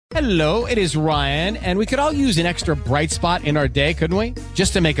Hello, it is Ryan, and we could all use an extra bright spot in our day, couldn't we?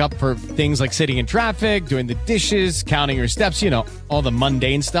 Just to make up for things like sitting in traffic, doing the dishes, counting your steps, all the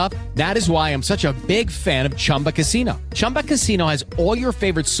mundane stuff. That is why I'm such a big fan of Chumba Casino. Chumba Casino has all your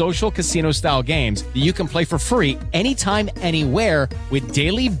favorite social casino-style games that you can play for free anytime, anywhere with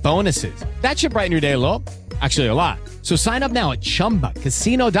daily bonuses. That should brighten your day a little. Actually, a lot. So sign up now at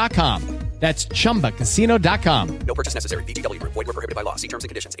ChumbaCasino.com. That's ChumbaCasino.com. No purchase necessary. VGW Group. Void where prohibited by law. See terms and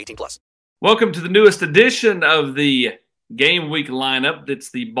conditions. 18+. Welcome to the newest edition of the Game Week lineup. It's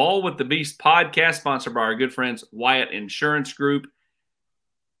the Ball with the Beast podcast, sponsored by our good friends Wyatt Insurance Group.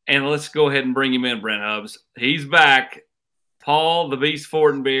 And let's go ahead and bring him in, Brent Hubbs. He's back. Paul the Beast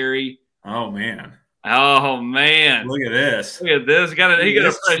Fortenberry. Oh, man. Look at this. Look at this. He got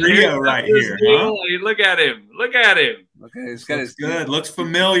a fresh trio right here. Huh? Look at him. Look at him. Okay, it's got his good. Looks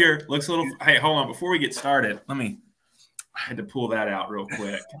familiar. Looks a little. Hey, hold on. Before we get started, I had to pull that out real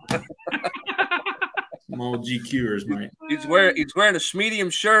quick. Some old GQers, mate. He's wearing a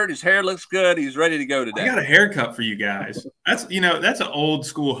medium shirt. His hair looks good. He's ready to go today. I got a haircut for you guys. That's an old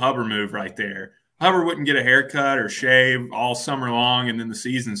school Hubbard move right there. Hubbard wouldn't get a haircut or shave all summer long, and then the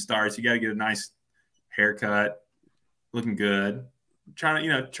season starts. You got to get a nice haircut, looking good. Trying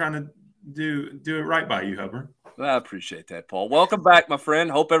to do it right by you, Hubbard. I appreciate that, Paul. Welcome back, my friend.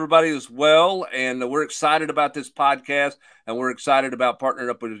 Hope everybody is well, and we're excited about this podcast, and we're excited about partnering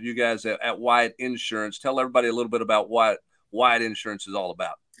up with you guys at Wyatt Insurance. Tell everybody a little bit about what Wyatt Insurance is all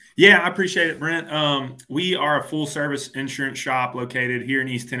about. Yeah, I appreciate it, Brent. We are a full-service insurance shop located here in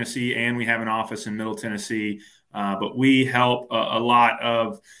East Tennessee, and we have an office in Middle Tennessee. But we help a lot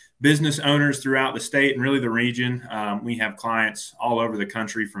of business owners throughout the state and really the region. We have clients all over the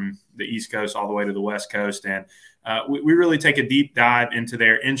country from the East Coast all the way to the West Coast. And we really take a deep dive into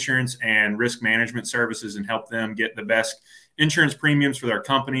their insurance and risk management services and help them get the best insurance premiums for their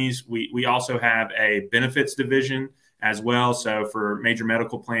companies. We also have a benefits division as well. So for major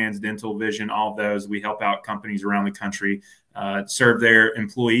medical plans, dental, vision, all of those, we help out companies around the country serve their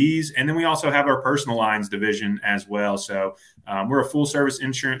employees. And then we also have our personal lines division as well. So we're a full service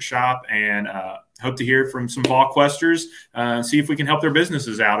insurance shop, and hope to hear from some ball questers, see if we can help their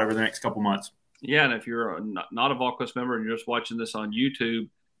businesses out over the next couple months. Yeah. And if you're not a VolQuest member and you're just watching this on YouTube,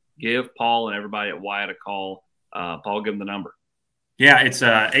 give Paul and everybody at Wyatt a call. Paul, give them the number. Yeah, it's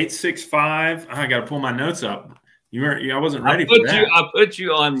 865. I got to pull my notes up. I wasn't ready for that. I put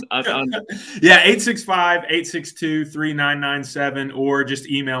you on. Yeah, 865-862-3997, or just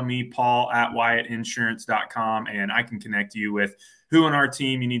email me, paul@wyattinsurance.com, and I can connect you with who on our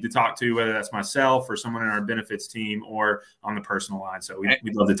team you need to talk to, whether that's myself or someone in our benefits team or on the personal line. So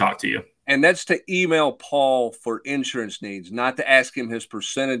we'd love to talk to you. And that's to email Paul for insurance needs, not to ask him his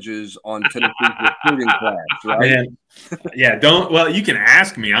percentages on Tennessee's recruiting class, right? Man, yeah, well, you can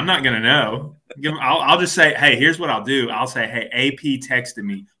ask me. I'm not going to know. I'll just say, hey, here's what I'll do. I'll say, hey, AP texted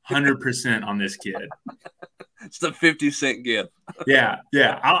me 100% on this kid. It's the 50-cent gift. Yeah.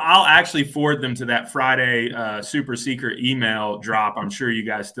 I'll actually forward them to that Friday super secret email drop. I'm sure you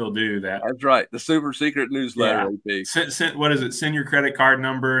guys still do that. That's right. The super secret newsletter. Yeah. What is it? Send your credit card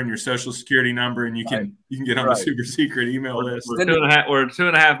number and your social security number, and you can get on the super secret email list. We're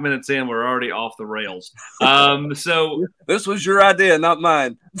 2.5 minutes in. We're already off the rails. So this was your idea, not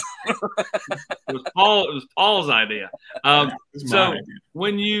mine. It was Paul's idea. So idea.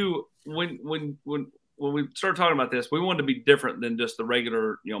 When we started talking about this, we wanted to be different than just the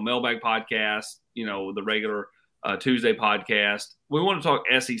regular, mailbag podcast, the regular Tuesday podcast. We want to talk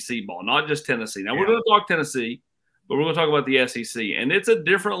SEC ball, not just Tennessee. Now, we're going to talk Tennessee, but we're going to talk about the SEC. And it's a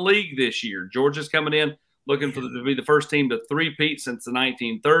different league this year. Georgia's coming in looking to be the first team to three-peat since the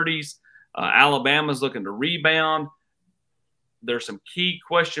 1930s. Alabama's looking to rebound. There's some key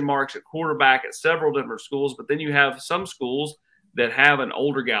question marks at quarterback at several different schools, but then you have some schools that have an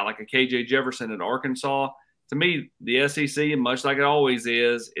older guy like a KJ Jefferson at Arkansas. To me, the SEC, much like it always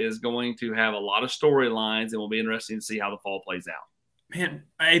is going to have a lot of storylines, and will be interesting to see how the fall plays out. Man,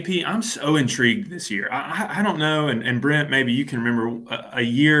 AP, I'm so intrigued this year. I don't know, and Brent, maybe you can remember a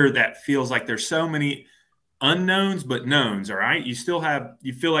year that feels like there's so many unknowns but knowns, all right? You feel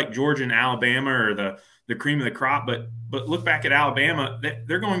like Georgia and Alabama are the cream of the crop, but look back at Alabama.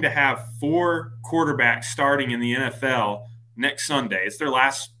 They're going to have 4 quarterbacks starting in the NFL next Sunday. It's their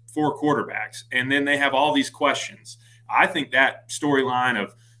last 4 quarterbacks. And then they have all these questions. I think that storyline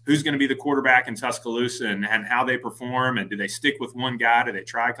of who's going to be the quarterback in Tuscaloosa and how they perform, and do they stick with one guy? Do they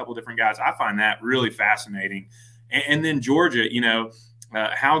try a couple different guys? I find that really fascinating. And then Georgia,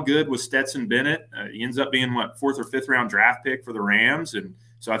 how good was Stetson Bennett? He ends up being, 4th or 5th round draft pick for the Rams. And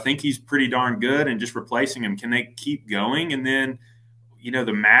so I think he's pretty darn good, and just replacing him, can they keep going? And then,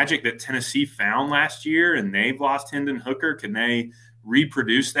 the magic that Tennessee found last year, and they've lost Hendon Hooker. Can they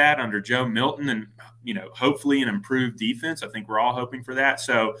reproduce that under Joe Milton and, hopefully an improved defense? I think we're all hoping for that.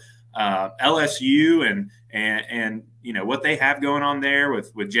 So LSU and what they have going on there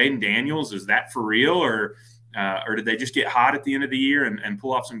with Jaden Daniels, is that for real, or did they just get hot at the end of the year and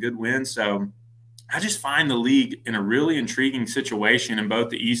pull off some good wins? So I just find the league in a really intriguing situation in both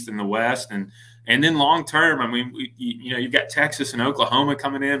the East and the West. And then long term, I mean, you've got Texas and Oklahoma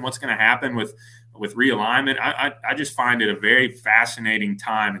coming in. What's going to happen with realignment? I just find it a very fascinating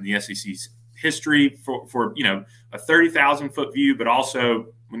time in the SEC's history for a 30,000-foot view, but also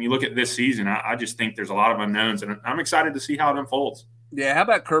when you look at this season, I just think there's a lot of unknowns, and I'm excited to see how it unfolds. Yeah, how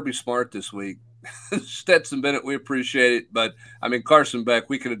about Kirby Smart this week? Stetson Bennett, we appreciate it, but I mean, Carson Beck,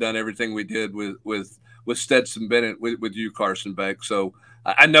 we could have done everything we did with Stetson Bennett with you, Carson Beck. So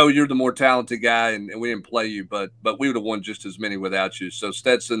I know you're the more talented guy, and we didn't play you, but we would have won just as many without you. So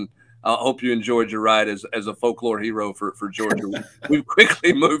Stetson, I hope you enjoyed your ride as a folklore hero for Georgia. We've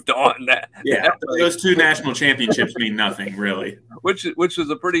quickly moved on. Those 2 national championships mean nothing, really. Which was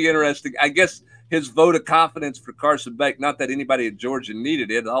a pretty interesting, I guess, his vote of confidence for Carson Beck. Not that anybody at Georgia needed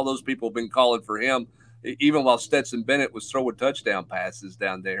it. All those people have been calling for him, even while Stetson Bennett was throwing touchdown passes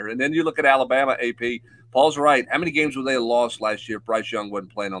down there. And then you look at Alabama, AP. Paul's right. How many games were they lost last year if Bryce Young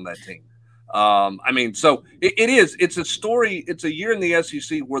wasn't playing on that team? I mean, so it's a story. It's a year in the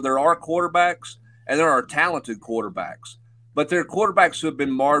SEC where there are quarterbacks and there are talented quarterbacks, but there are quarterbacks who have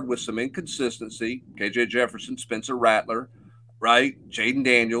been marred with some inconsistency. KJ Jefferson, Spencer Rattler, right? Jaden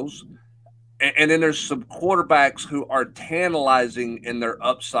Daniels. And then there's some quarterbacks who are tantalizing in their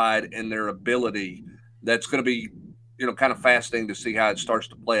upside and their ability. That's going to be, kind of fascinating to see how it starts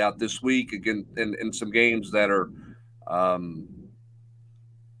to play out this week again in some games that are,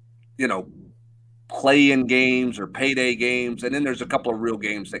 play-in games or payday games, and then there's a couple of real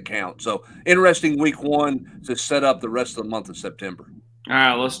games that count. So interesting week 1 to set up the rest of the month of September. All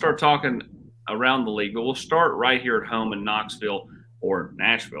right, let's start talking around the league, but we'll start right here at home in Knoxville or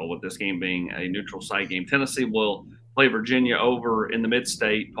Nashville, with this game being a neutral site game. Tennessee will play Virginia over in the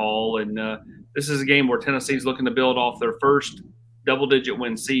Mid-State, Paul, and this is a game where Tennessee's looking to build off their first double-digit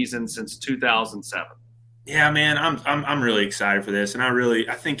win season since 2007. Yeah, man, I'm really excited for this, and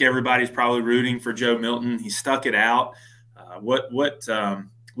I think everybody's probably rooting for Joe Milton. He stuck it out. What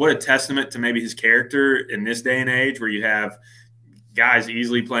a testament to maybe his character in this day and age, where you have guys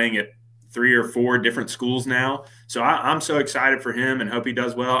easily playing at 3 or 4 different schools now. So I'm so excited for him and hope he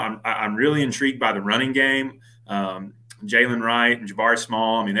does well. I'm really intrigued by the running game. Jalen Wright and Jabari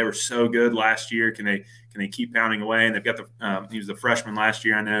Small. I mean, they were so good last year. Can they keep pounding away? And they've got he was the freshman last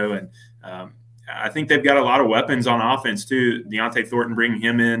year, I know, and I think they've got a lot of weapons on offense too. Deontay Thornton bringing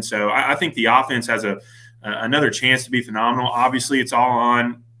him in, so I think the offense has another chance to be phenomenal. Obviously, it's all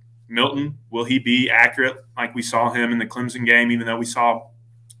on Milton. Will he be accurate like we saw him in the Clemson game? Even though we saw,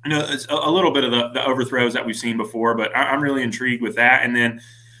 it's a little bit of the overthrows that we've seen before, but I'm really intrigued with that. And then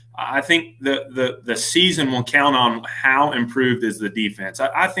I think the season will count on how improved is the defense.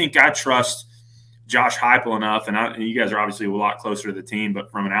 I think I trust Josh Heupel enough, and you guys are obviously a lot closer to the team,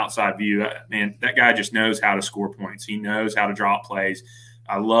 but from an outside view, man, that guy just knows how to score points. He knows how to draw up plays.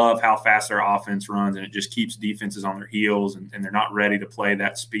 I love how fast their offense runs, and it just keeps defenses on their heels, and they're not ready to play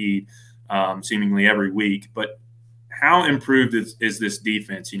that speed seemingly every week. But how improved is this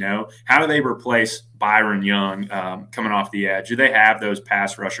defense? How do they replace Byron Young coming off the edge? Do they have those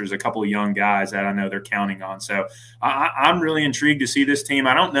pass rushers, a couple of young guys that I know they're counting on? So I'm really intrigued to see this team.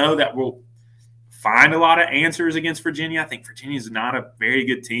 I don't know that we'll find a lot of answers against Virginia. I think Virginia's not a very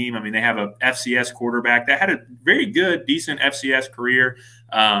good team. I mean, they have a FCS quarterback that had a very good, decent FCS career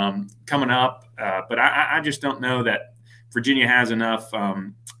coming up, but I just don't know that Virginia has enough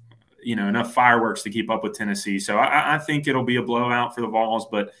enough fireworks to keep up with Tennessee. So I think it'll be a blowout for the Vols,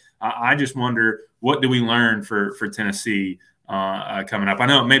 but I just wonder, what do we learn for Tennessee coming up? I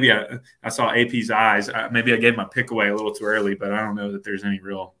know maybe I saw AP's eyes. Maybe I gave my pick away a little too early, but I don't know that there's any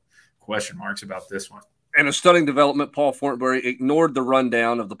real question marks about this one. And a stunning development, Paul Fortenberry ignored the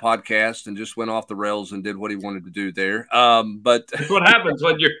rundown of the podcast and just went off the rails and did what he wanted to do there. But that's what happens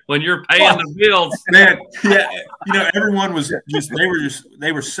when you're paying the bills. Man, yeah, everyone was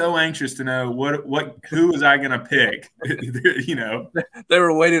they were so anxious to know who was I going to pick. They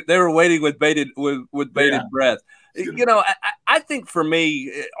were waiting with bated breath. I think for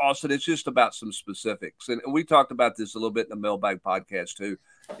me, Austin, it's just about some specifics. And we talked about this a little bit in the Mailbag podcast too.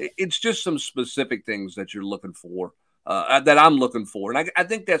 It's just some specific things that you're looking for, that I'm looking for. And I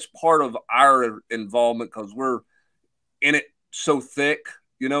think that's part of our involvement because we're in it so thick.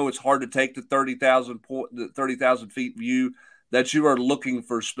 It's hard to take the 30,000 feet view. that you are looking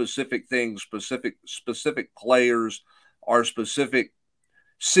for specific things, specific players, or specific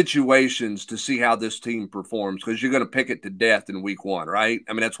situations to see how this team performs, because you're going to pick it to death in week one, right?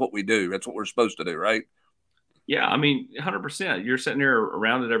 I mean, that's what we do. That's what we're supposed to do, right? Yeah, I mean, 100%. You're sitting there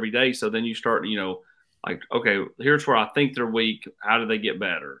around it every day, so then you start, like, okay, here's where I think they're weak. How do they get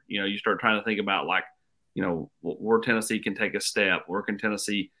better? You start trying to think about, like, where Tennessee can take a step, where can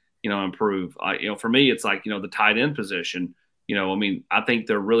Tennessee, improve. For me, it's like, the tight end position. I mean, I think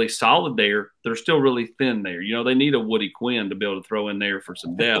they're really solid there. They're still really thin there. They need a Woody Quinn to be able to throw in there for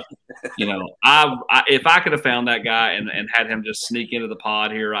some depth. If I could have found that guy and had him just sneak into the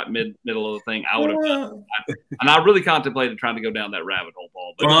pod here right middle of the thing, I would have done that. And I really contemplated trying to go down that rabbit hole,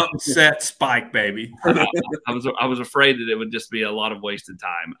 Paul. But front set spike, baby. I was afraid that it would just be a lot of wasted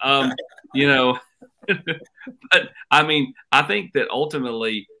time. But I mean, I think that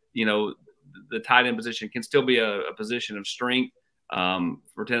ultimately, the tight end position can still be a position of strength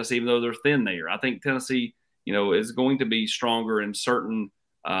for Tennessee, even though they're thin there. I think Tennessee, is going to be stronger in certain,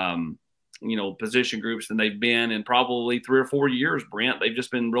 position groups than they've been in probably 3 or 4 years, Brent. They've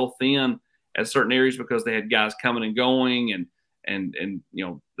just been real thin at certain areas because they had guys coming and going, and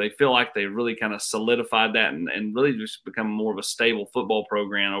they feel like they really kind of solidified that and really just become more of a stable football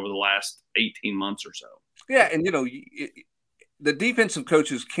program over the last 18 months or so. Yeah, and the defensive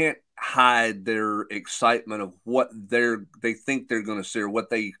coaches can't hide their excitement of what they think they're going to see, or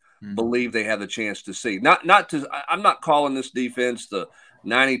what they believe they have a chance to see. I'm not calling this defense the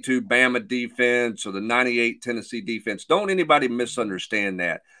 92 Bama defense or the 98 Tennessee defense. Don't anybody misunderstand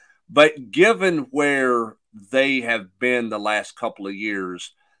that. But given where they have been the last couple of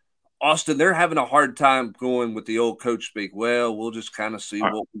years, Austin, they're having a hard time going with the old coach speak. Well, we'll just kind of see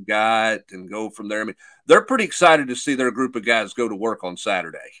what we got and go from there. I mean, they're pretty excited to see their group of guys go to work on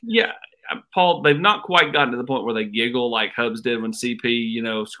Saturday. Yeah, Paul, they've not quite gotten to the point where they giggle like Hubs did when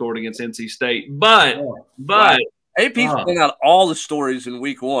CP, scored against NC State. But AP's putting out all the stories in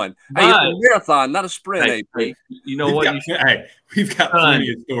week one. Hey, it's a marathon, not a sprint, AP. Hey, you know what? We've got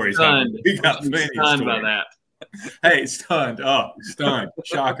plenty of stories. We've got plenty of stories. By that. Hey, stunned. Oh, stunned.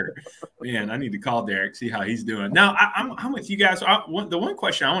 Shocker. Man, I need to call Derek, see how he's doing. Now, I'm with you guys. The one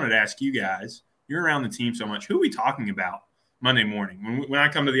question I wanted to ask you guys, you're around the team so much. Who are we talking about Monday morning? When I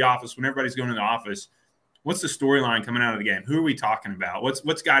come to the office, when everybody's going to the office, what's the storyline coming out of the game? Who are we talking about?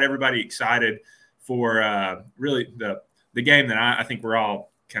 What's got everybody excited for really the game that I think we're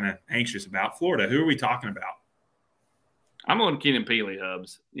all kind of anxious about? Florida. Who are we talking about? I'm on Keenan Peely,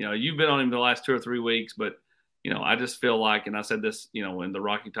 Hubs. You've been on him the last 2 or 3 weeks, but I just feel like, and I said this, in the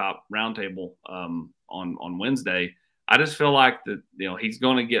Rocky Top Roundtable on Wednesday, I just feel like that, he's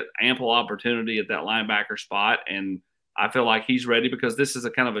going to get ample opportunity at that linebacker spot, and I feel like he's ready because this is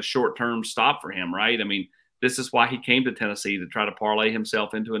a kind of a short-term stop for him, right? I mean, this is why he came to Tennessee, to try to parlay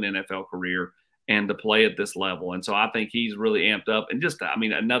himself into an NFL career and to play at this level. And so I think he's really amped up, and just,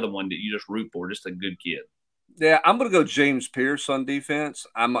 another one that you just root for, just a good kid. Yeah, I'm going to go James Pierce on defense.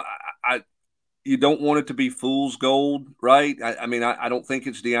 You don't want it to be fool's gold, right? I don't think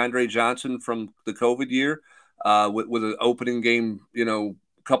it's DeAndre Johnson from the COVID year with an opening game, a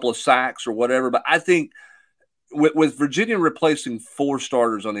couple of sacks or whatever. But I think with Virginia replacing 4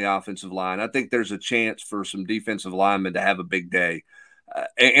 starters on the offensive line, I think there's a chance for some defensive linemen to have a big day.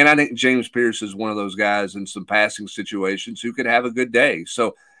 And I think James Pierce is one of those guys in some passing situations who could have a good day.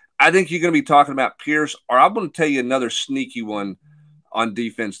 So I think you're going to be talking about Pierce, or I'm going to tell you another sneaky one on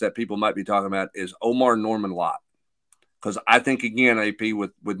defense that people might be talking about is Omar Norman-Lott. Because I think, again, AP,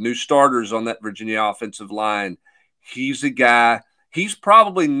 with new starters on that Virginia offensive line, he's a guy. He's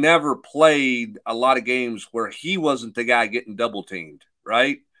probably never played a lot of games where he wasn't the guy getting double teamed,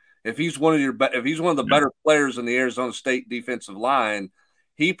 right? If he's one of the better players in the Arizona State defensive line,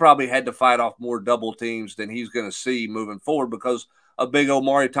 he probably had to fight off more double teams than he's going to see moving forward because of big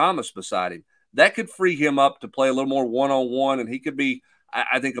Omari Thomas beside him. That could free him up to play a little more one-on-one, and he could be,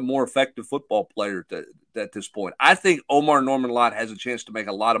 I think, a more effective football player at this point. I think Omar Norman-Lott has a chance to make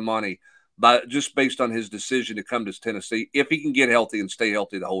a lot of money just based on his decision to come to Tennessee if he can get healthy and stay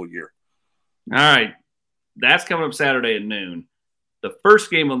healthy the whole year. All right. That's coming up Saturday at noon. The first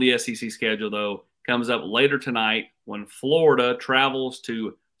game on the SEC schedule, though, comes up later tonight when Florida travels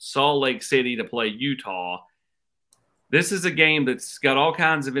to Salt Lake City to play Utah. This is a game that's got all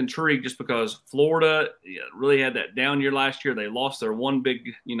kinds of intrigue just because Florida really had that down year last year. They lost their one big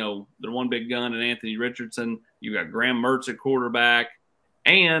gun in Anthony Richardson. You got Graham Mertz at quarterback,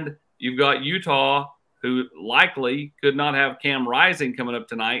 and you've got Utah, who likely could not have Cam Rising coming up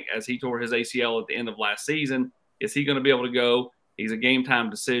tonight as he tore his ACL at the end of last season. Is he going to be able to go? He's a game time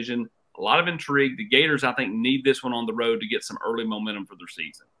decision. a lot of intrigue. The Gators, I think, need this one on the road to get some early momentum for their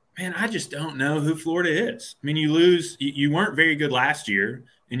season. Man, I just don't know who Florida is. I mean, you weren't very good last year,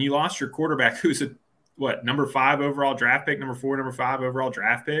 and you lost your quarterback who's number 5 overall draft pick, number 4, number 5 overall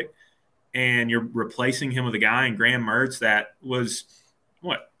draft pick, and you're replacing him with a guy in Graham Mertz that was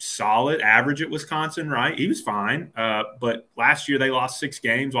solid, average at Wisconsin, right? He was fine. But last year they lost 6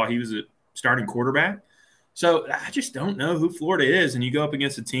 games while he was a starting quarterback. So I just don't know who Florida is. And you go up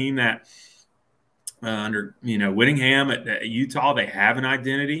against a team that under Whittingham at Utah, they have an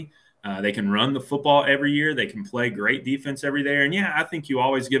identity. They can run the football every year. They can play great defense every day. And, yeah, I think you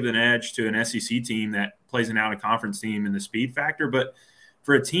always give an edge to an SEC team that plays an out-of-conference team in the speed factor. But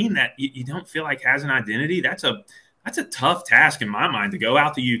for a team that you don't feel like has an identity, that's a tough task in my mind to go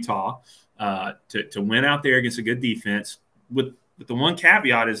out to Utah to win out there against a good defense. With the one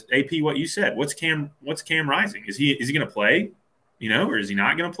caveat is, AP, what you said. What's Cam Rising? Is he going to play? Or is he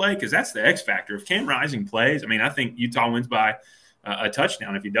not going to play? Because that's the X factor. If Cam Rising plays, I think Utah wins by a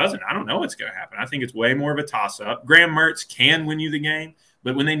touchdown. If he doesn't, I don't know what's going to happen. I think it's way more of a toss-up. Graham Mertz can win you the game,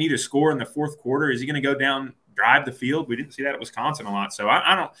 but when they need a score in the fourth quarter, is he going to go down, drive the field? We didn't see that at Wisconsin a lot. So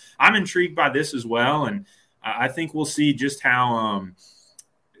I'm intrigued by this as well, and I think we'll see just how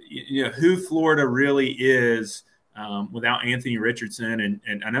who Florida really is without Anthony Richardson.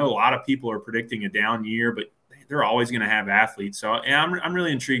 And I know a lot of people are predicting a down year, but they're always going to have athletes. So I'm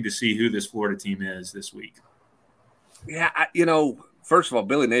really intrigued to see who this Florida team is this week. Yeah, first of all,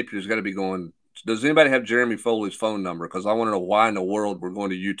 Billy Napier's got to be going. Does anybody have Jeremy Foley's phone number? Because I want to know why in the world we're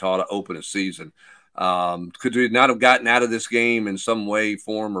going to Utah to open a season. Could we not have gotten out of this game in some way,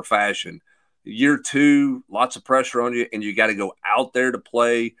 form, or fashion? Year 2, lots of pressure on you, and you got to go out there to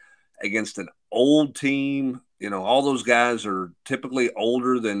play against an old team. All those guys are typically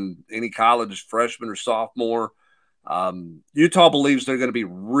older than any college freshman or sophomore. Utah believes they're going to be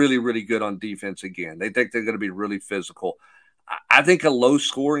really, really good on defense again. They think they're going to be really physical. I think a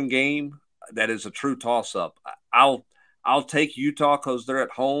low-scoring game that is a true toss-up. I'll take Utah because they're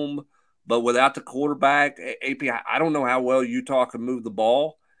at home, but without the quarterback, AP, I don't know how well Utah can move the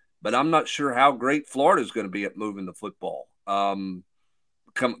ball, but I'm not sure how great Florida is going to be at moving the football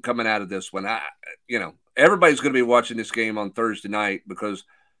coming out of this one. Everybody's going to be watching this game on Thursday night because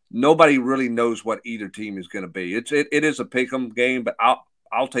nobody really knows what either team is going to be. It is a pick'em game, but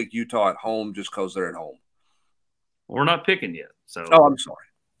I'll take Utah at home just because they're at home. We're not picking yet. So I'm sorry.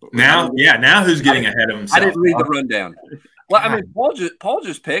 Now who's getting ahead of himself? I didn't read the rundown. Well, Paul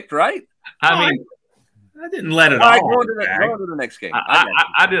just picked, right? I didn't let it all. Go to the next game.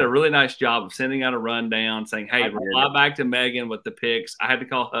 I did a really nice job of sending out a rundown saying, hey, reply back to Megan with the picks. I had to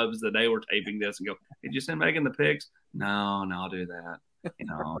call Hubs the day we're taping this and go, did you send Megan the picks? No, I'll do that.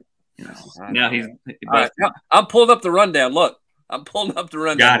 Now he's right. I'm pulling up the rundown. Look, I'm pulling up the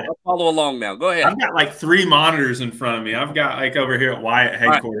rundown. Got it. I'll follow along now. Go ahead. I've got 3 monitors in front of me. I've got over here at Wyatt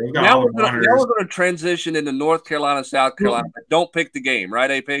headquarters. Right. Now we're going to transition into North Carolina, South Carolina. Don't pick the game, right,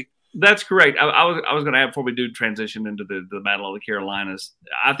 AP? That's correct. I was going to add before we do transition into the Battle of the Carolinas.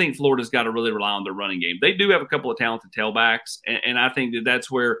 I think Florida's got to really rely on their running game. They do have a couple of talented tailbacks, and I think that's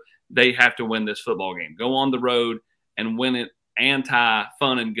where they have to win this football game. Go on the road and win it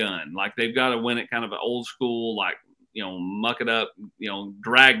anti-fun and gun. They've got to win it kind of an old school, muck it up,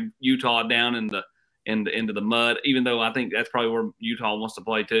 drag Utah down into the mud. Even though I think that's probably where Utah wants to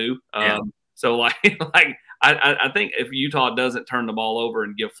play too. Yeah. So I think if Utah doesn't turn the ball over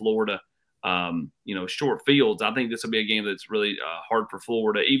and give Florida, short fields, I think this will be a game that's really hard for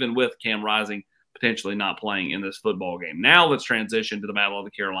Florida, even with Cam Rising potentially not playing in this football game. Now let's transition to the Battle of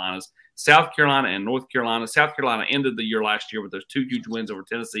the Carolinas. South Carolina and North Carolina. South Carolina ended the year last year with those 2 huge wins over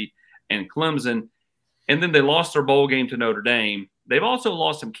Tennessee and Clemson, and then they lost their bowl game to Notre Dame. They've also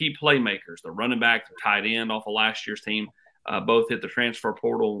lost some key playmakers. The running back, the tight end off of last year's team. Both hit the transfer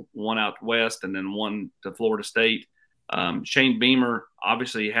portal, one out west and then one to Florida State. Shane Beamer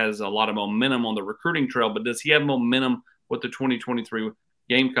obviously has a lot of momentum on the recruiting trail, but does he have momentum with the 2023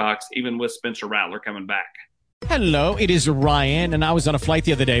 Gamecocks, even with Spencer Rattler coming back? Hello, it is Ryan, and I was on a flight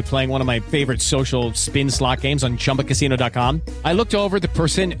the other day playing one of my favorite social spin slot games on ChumbaCasino.com. I looked over at the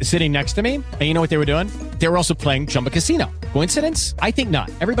person sitting next to me, and you know what they were doing? They were also playing Chumba Casino. Coincidence? I think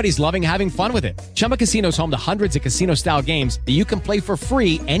not. Everybody's loving having fun with it. Chumba Casino is home to hundreds of casino-style games that you can play for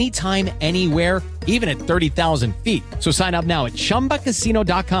free anytime, anywhere, even at 30,000 feet. So sign up now at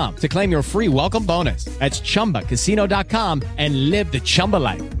ChumbaCasino.com to claim your free welcome bonus. That's ChumbaCasino.com and live the Chumba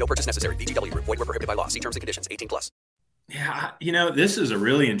life. No purchase necessary. VGW. Void were prohibited by law. See terms and conditions. 18+. Yeah, this is a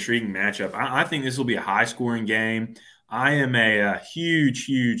really intriguing matchup. I think this will be a high-scoring game. I am a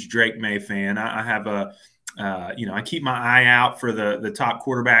huge Drake May fan. I have a I keep my eye out for the top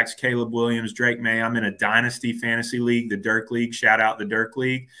quarterbacks, Caleb Williams, Drake May. I'm in a dynasty fantasy league, the Dirk League. Shout out the Dirk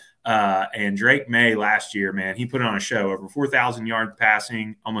League. And Drake May last year, man, he put on a show. Over 4,000 yards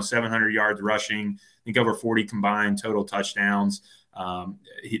passing, almost 700 yards rushing. I think over 40 combined total touchdowns.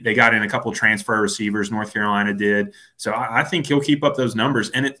 They got in a couple transfer receivers. North Carolina did. So I think he'll keep up those numbers.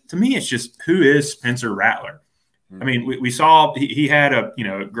 And to me, it's just, who is Spencer Rattler? I mean, we saw he had a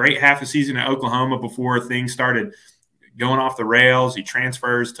great half a season at Oklahoma before things started going off the rails. He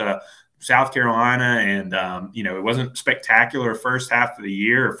transfers to South Carolina, and it wasn't spectacular first half of the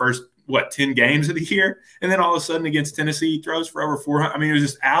year, or first 10 games of the year, and then all of a sudden against Tennessee, he throws for over 400. I mean, it was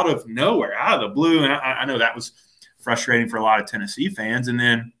just out of nowhere, out of the blue, and I know that was frustrating for a lot of Tennessee fans. And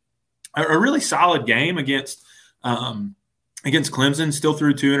then a really solid game against Clemson, still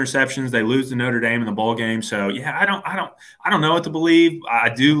threw 2 interceptions. They lose to Notre Dame in the bowl game. So yeah, I don't know what to believe. I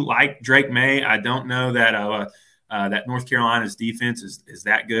do like Drake May. I don't know that that North Carolina's defense is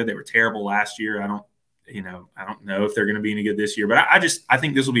that good. They were terrible last year. I don't know if they're going to be any good this year. But I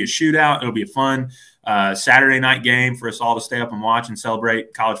think this will be a shootout. It'll be a fun Saturday night game for us all to stay up and watch and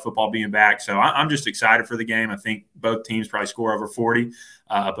celebrate college football being back. So I'm just excited for the game. I think both teams probably score over 40.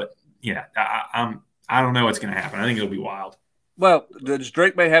 But yeah, I don't know what's going to happen. I think it'll be wild. Well, does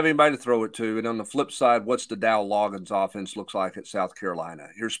Drake May have anybody to throw it to? And on the flip side, what's the Dow Loggins offense looks like at South Carolina?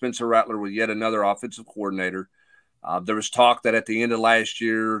 Here's Spencer Rattler with yet another offensive coordinator. There was talk that at the end of last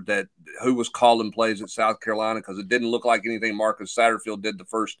year that who was calling plays at South Carolina, because it didn't look like anything Marcus Satterfield did the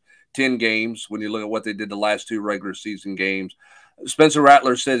first 10 games when you look at what they did the last 2 regular season games. Spencer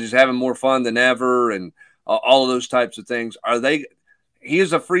Rattler says he's having more fun than ever and all of those types of things. He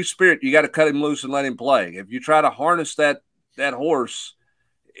is a free spirit. You got to cut him loose and let him play. If you try to harness that horse,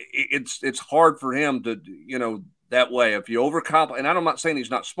 it's hard for him to, that way. If you overcomplicate, and I'm not saying he's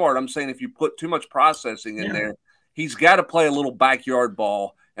not smart. I'm saying if you put too much processing in there, he's got to play a little backyard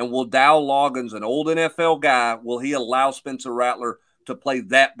ball. And will Dow Loggins, an old NFL guy, will he allow Spencer Rattler to play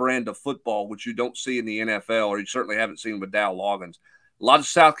that brand of football, which you don't see in the NFL, or you certainly haven't seen with Dow Loggins? A lot of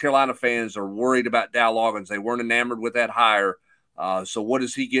South Carolina fans are worried about Dow Loggins. They weren't enamored with that hire. So what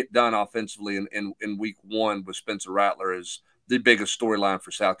does he get done offensively in week 1 with Spencer Rattler is the biggest storyline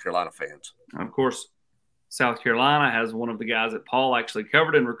for South Carolina fans. Of course, South Carolina has one of the guys that Paul actually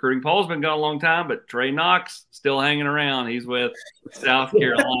covered in recruiting. Paul's been gone a long time, but Trey Knox still hanging around. He's with South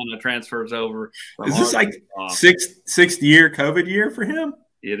Carolina, transfers over. Is this like sixth year COVID year for him?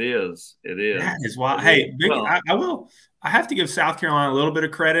 It is. That is wild. Hey, I have to give South Carolina a little bit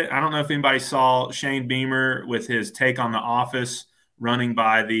of credit. I don't know if anybody saw Shane Beamer with his take on The Office running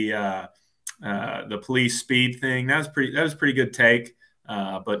by the police speed thing. That was pretty good take.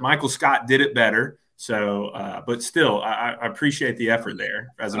 But Michael Scott did it better. So, but still, I appreciate the effort there.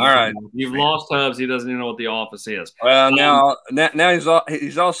 All right, you've lost Hubbs. He doesn't even know what The Office is. Well, now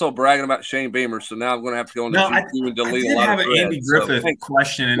he's also bragging about Shane Beamer. So now I'm going to have to go into YouTube and delete a lot of threads. I have an Andy Griffith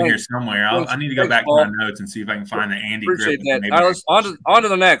question in here somewhere. I need to go back to my notes and see if I can find the Andy Griffith. That. All right, on to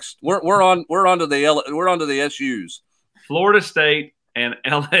the next. We're on to the SUs. Florida State and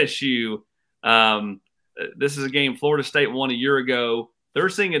LSU. This is a game Florida State won a year ago. They're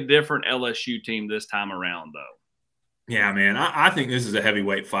seeing a different LSU team this time around, though. Yeah, man. I think this is a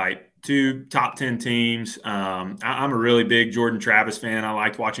heavyweight fight. 2 top 10 teams. I'm a really big Jordan Travis fan. I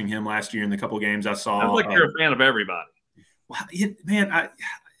liked watching him last year in the couple of games I saw. Sounds like you're a fan of everybody. Well, man,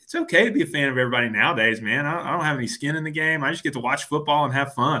 it's okay to be a fan of everybody nowadays, man. I don't have any skin in the game. I just get to watch football and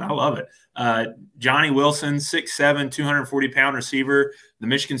have fun. I love it. Johnny Wilson, 6'7", 240-pound receiver, the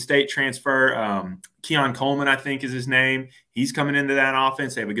Michigan State transfer. Keon Coleman, I think, is his name. He's coming into that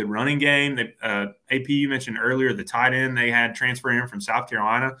offense. They have a good running game. AP, you mentioned earlier, the tight end they had transfer in from South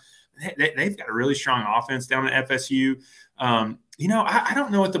Carolina. They've got a really strong offense down at FSU. I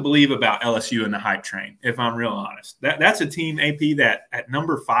don't know what to believe about LSU and the hype train, if I'm real honest. That's a team, AP, that at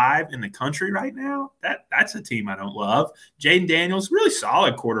number 5 in the country right now, that's a team I don't love. Jaden Daniels, really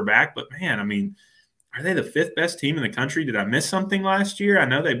solid quarterback, but, man, I mean, are they the 5th best team in the country? Did I miss something last year? I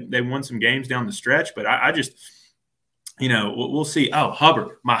know they won some games down the stretch, but I just, we'll see. Oh,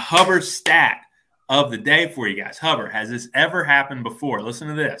 Hubbard, my Hubbard stat of the day for you guys. Hubbard, has this ever happened before? Listen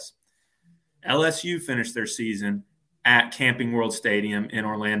to this. LSU finished their season at Camping World Stadium in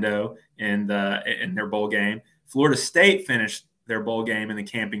Orlando in their bowl game. Florida State finished their bowl game in the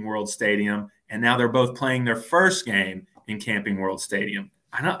Camping World Stadium, and now they're both playing their first game in Camping World Stadium.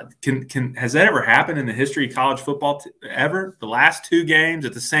 I know. Has that ever happened in the history of college football ever? The last 2 games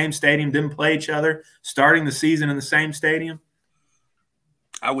at the same stadium didn't play each other, starting the season in the same stadium?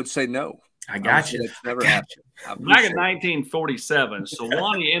 I would say no. I got you. That's never happened. Back in 1947,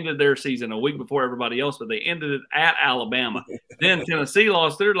 Sewanee ended their season a week before everybody else, but they ended it at Alabama. Then Tennessee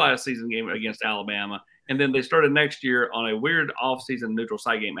lost their last season game against Alabama, and then they started next year on a weird off-season neutral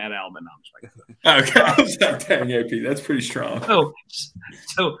site game at Alabama. Okay, AP, that's pretty strong.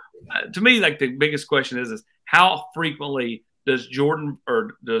 So to me, like the biggest question is how frequently does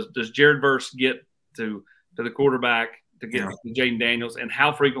Jared Verse get to the quarterback to get to Jaden Daniels, and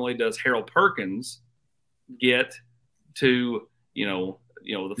how frequently does Harold Perkins get to the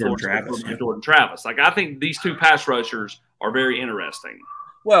Jordan Travis? Like, I think these two pass rushers are very interesting.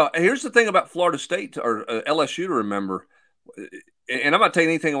 Well, here's the thing about Florida State or LSU to remember, and I'm not taking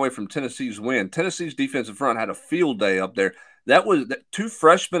anything away from Tennessee's win. Tennessee's defensive front had a field day up there. That was two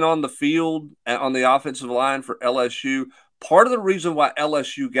freshmen on the field on the offensive line for LSU. Part of the reason why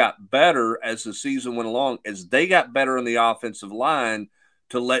LSU got better as the season went along is they got better in the offensive line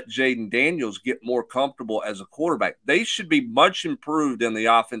to let Jaden Daniels get more comfortable as a quarterback. They should be much improved in the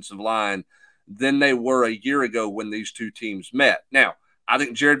offensive line than they were a year ago when these two teams met. Now, I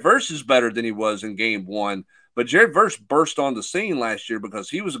think Jared Verse is better than he was in game one, but Jared Verse burst on the scene last year because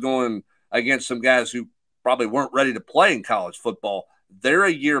he was going against some guys who probably weren't ready to play in college football. They're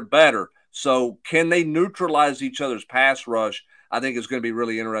a year better. So can they neutralize each other's pass rush? I think it's going to be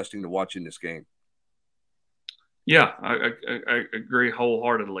really interesting to watch in this game. Yeah, I agree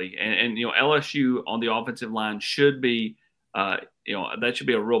wholeheartedly. And LSU on the offensive line should be, that should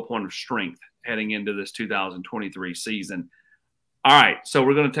be a real point of strength heading into this 2023 season. All right, so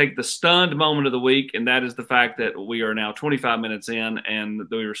we're going to take the stunned moment of the week, and that is the fact that we are now 25 minutes in, and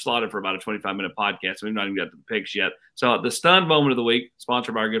we were slotted for about a 25-minute podcast. So we've not even got to the picks yet. So the stunned moment of the week,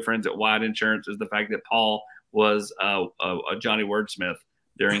 sponsored by our good friends at Wyatt Insurance, is the fact that Paul was a Johnny Wordsmith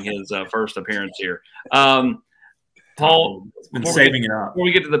during his first appearance here. Paul, before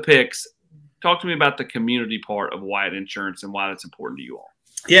we get to the picks, talk to me about the community part of Wyatt Insurance and why that's important to you all.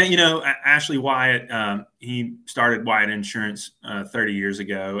 Yeah, Ashley Wyatt, he started Wyatt Insurance 30 years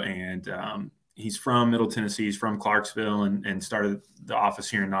ago, and he's from Middle Tennessee. He's from Clarksville and started the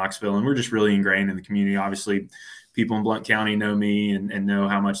office here in Knoxville. And we're just really ingrained in the community. Obviously, people in Blount County know me and know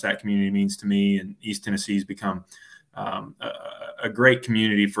how much that community means to me. And East Tennessee's become a great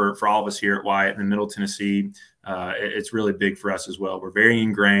community for all of us here at Wyatt. And in Middle Tennessee, it's really big for us as well. We're very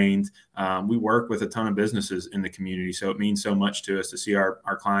ingrained. We work with a ton of businesses in the community, so it means so much to us to see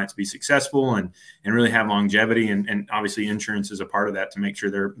our clients be successful and really have longevity. And obviously insurance is a part of that to make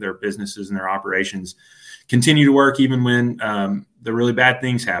sure their businesses and their operations continue to work even when the really bad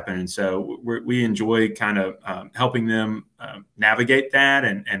things happen. And so we enjoy kind of helping them navigate that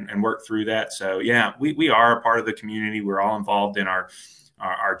and work through that. So yeah, we are a part of the community. We're all involved in our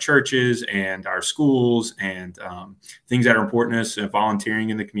churches and our schools and things that are important to us, volunteering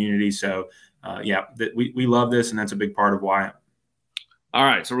in the community. So we love this, and that's a big part of Wyatt. All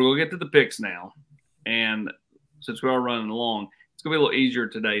right, so we're going to get to the picks now. And since we are running along, it's going to be a little easier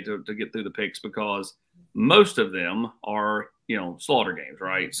today to get through the picks because most of them are, slaughter games,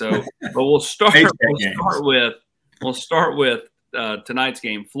 right? So, but we'll start with tonight's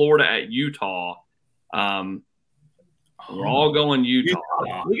game, Florida at Utah. We're all going Utah.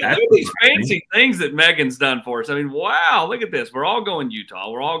 Look at these fancy things that Megan's done for us. I mean, wow, look at this. We're all going Utah.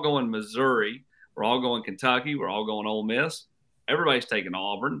 We're all going Missouri. We're all going Kentucky. We're all going Ole Miss. Everybody's taking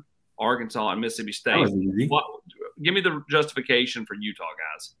Auburn, Arkansas, and Mississippi State. Give me the justification for Utah,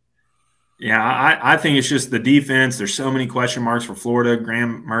 guys. Yeah, I think it's just the defense. There's so many question marks for Florida.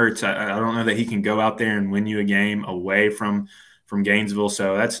 Graham Mertz, I don't know that he can go out there and win you a game away from Gainesville.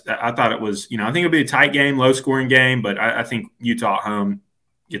 So I thought it was, I think it'll be a tight game, low scoring game, but I think Utah at home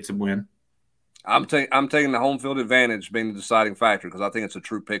gets a win. I'm taking the home field advantage being the deciding factor because I think it's a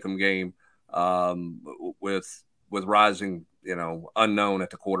true pick'em game with rising, unknown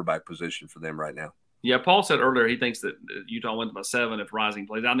at the quarterback position for them right now. Yeah, Paul said earlier he thinks that Utah wins by 7 if Rising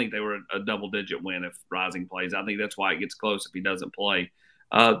plays. I think they were a double-digit win if Rising plays. I think that's why it gets close if he doesn't play.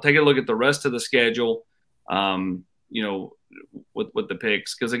 Take a look at the rest of the schedule, with the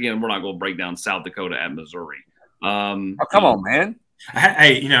picks, because, again, we're not going to break down South Dakota at Missouri. Come on, man.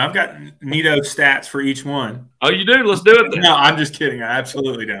 Hey, I've got neato stats for each one. Oh, you do? Let's do it then. No, I'm just kidding. I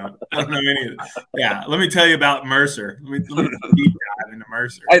absolutely don't. I don't know any of it. Yeah, let me tell you about Mercer. Let me deep dive into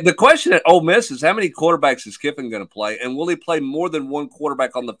Mercer. Hey, the question at Ole Miss is how many quarterbacks is Kiffin going to play, and will he play more than one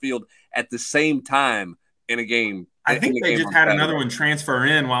quarterback on the field at the same time in a game? I think they just had another one transfer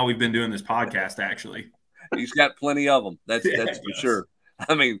in while we've been doing this podcast, actually. He's got plenty of them. That's for sure.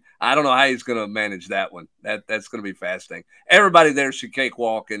 I mean, I don't know how he's going to manage that one. That's going to be fascinating. Everybody there should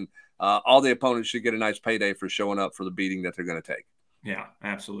cakewalk, and all the opponents should get a nice payday for showing up for the beating that they're going to take. Yeah,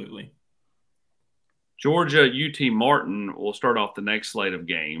 absolutely. Georgia UT Martin will start off the next slate of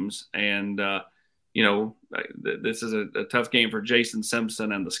games, and this is a tough game for Jason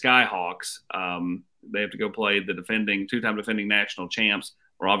Simpson and the Skyhawks. They have to go play the two-time defending national champs.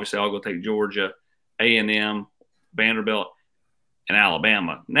 Or obviously, I'll go take Georgia, A&M, Vanderbilt, and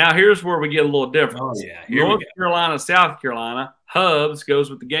Alabama. Now, here's where we get a little different. Oh, yeah. North Carolina, South Carolina. Hubs goes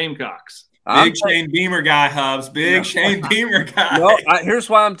with the Gamecocks. Big Shane Beamer guy, Hubs. Big Shane Beamer guy. No, here's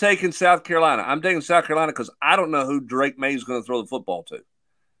why I'm taking South Carolina. I'm taking South Carolina because I don't know who Drake May is going to throw the football to.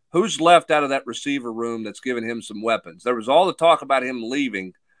 Who's left out of that receiver room that's giving him some weapons? There was all the talk about him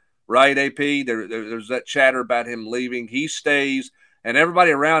leaving, right, AP? There's that chatter about him leaving. He stays, and everybody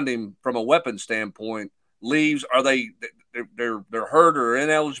around him, from a weapon standpoint, leaves. Are they're hurt or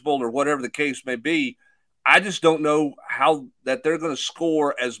ineligible or whatever the case may be? I just don't know how that they're going to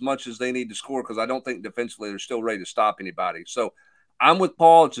score as much as they need to score because I don't think defensively they're still ready to stop anybody. So I'm with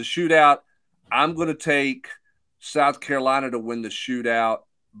Paul. It's a shootout. I'm going to take South Carolina to win the shootout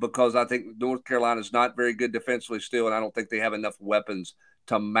because I think North Carolina is not very good defensively still, and I don't think they have enough weapons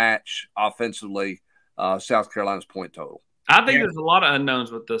to match offensively South Carolina's point total. I think there's a lot of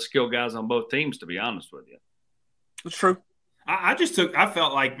unknowns with the skill guys on both teams, to be honest with you. It's true. I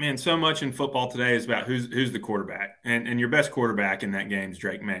felt like, man, so much in football today is about who's the quarterback. And your best quarterback in that game is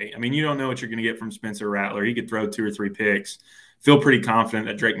Drake May. I mean, you don't know what you're going to get from Spencer Rattler. He could throw 2 or 3 picks. Feel pretty confident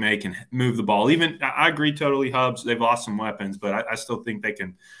that Drake May can move the ball. Even I agree totally, Hubs. They've lost some weapons, but I still think they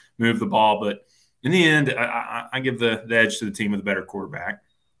can move the ball. But in the end, I give the edge to the team with a better quarterback.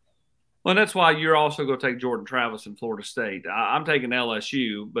 Well, that's why you're also going to take Jordan Travis in Florida State. I'm taking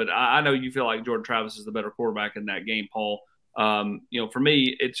LSU, but I know you feel like Jordan Travis is the better quarterback in that game, Paul. For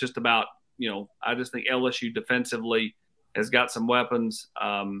me, it's just about, I just think LSU defensively has got some weapons,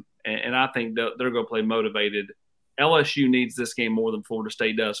 and I think they're going to play motivated. LSU needs this game more than Florida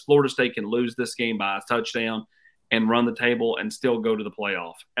State does. Florida State can lose this game by a touchdown and run the table and still go to the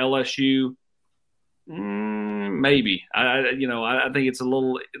playoff. LSU, maybe. I think it's a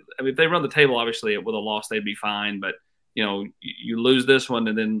little – I mean, if they run the table, obviously, with a loss, they'd be fine. But, you lose this one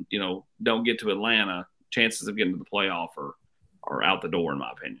and then, don't get to Atlanta, chances of getting to the playoff are out the door, in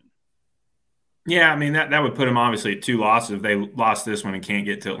my opinion. Yeah, I mean, that would put them obviously at 2 losses. If they lost this one and can't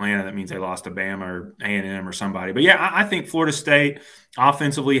get to Atlanta, that means they lost to Bama or A&M or somebody. But, yeah, I think Florida State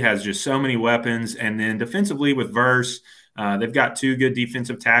offensively has just so many weapons. And then defensively with Verse, they've got 2 good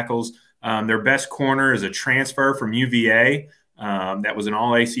defensive tackles. Their best corner is a transfer from UVA. That was an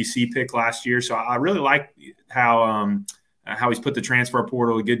all-ACC pick last year. So I really like how he's put the transfer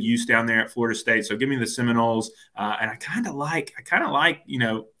portal to good use down there at Florida State. So give me the Seminoles. And I kind of like,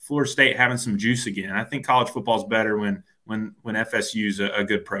 Florida State having some juice again. I think college football is better when FSU's a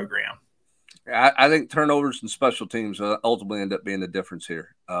good program. I think turnovers and special teams ultimately end up being the difference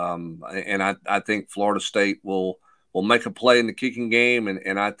here. And I think Florida State will make a play in the kicking game.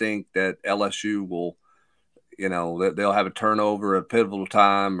 And I think that LSU will, they'll have a turnover at a pivotal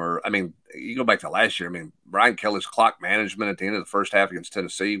time. Or, I mean, you go back to last year. I mean, Brian Kelly's clock management at the end of the first half against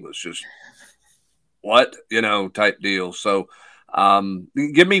Tennessee was just what, type deal. So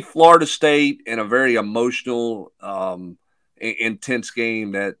give me Florida State in a very emotional, intense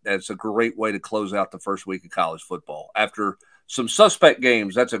game. That's a great way to close out the first week of college football. After some suspect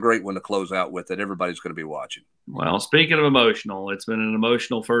games, that's a great one to close out with that everybody's going to be watching. Well, speaking of emotional, it's been an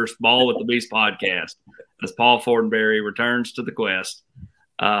emotional first Ball with the Beast podcast as Paul Fortenberry returns to the quest.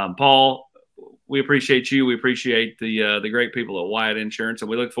 Paul, we appreciate you. We appreciate the great people at Wyatt Insurance, and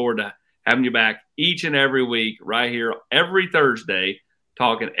we look forward to having you back each and every week right here every Thursday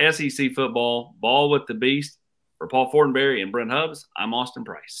talking SEC football, Ball with the Beast. For Paul Fortenberry and Brent Hubbs, I'm Austin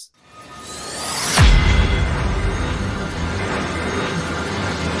Price.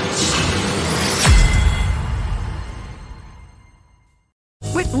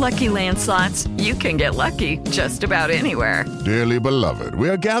 With Lucky Land Slots, you can get lucky just about anywhere. Dearly beloved, we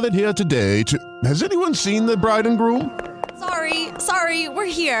are gathered here today to... Has anyone seen the bride and groom? Sorry, we're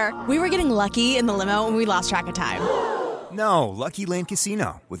here. We were getting lucky in the limo and we lost track of time. No, Lucky Land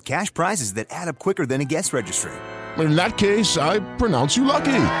Casino, with cash prizes that add up quicker than a guest registry. In that case, I pronounce you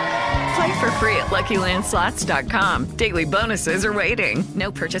lucky. Play for free at LuckyLandSlots.com. Daily bonuses are waiting.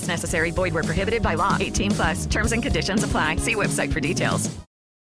 No purchase necessary. Void where prohibited by law. 18+. Terms and conditions apply. See website for details.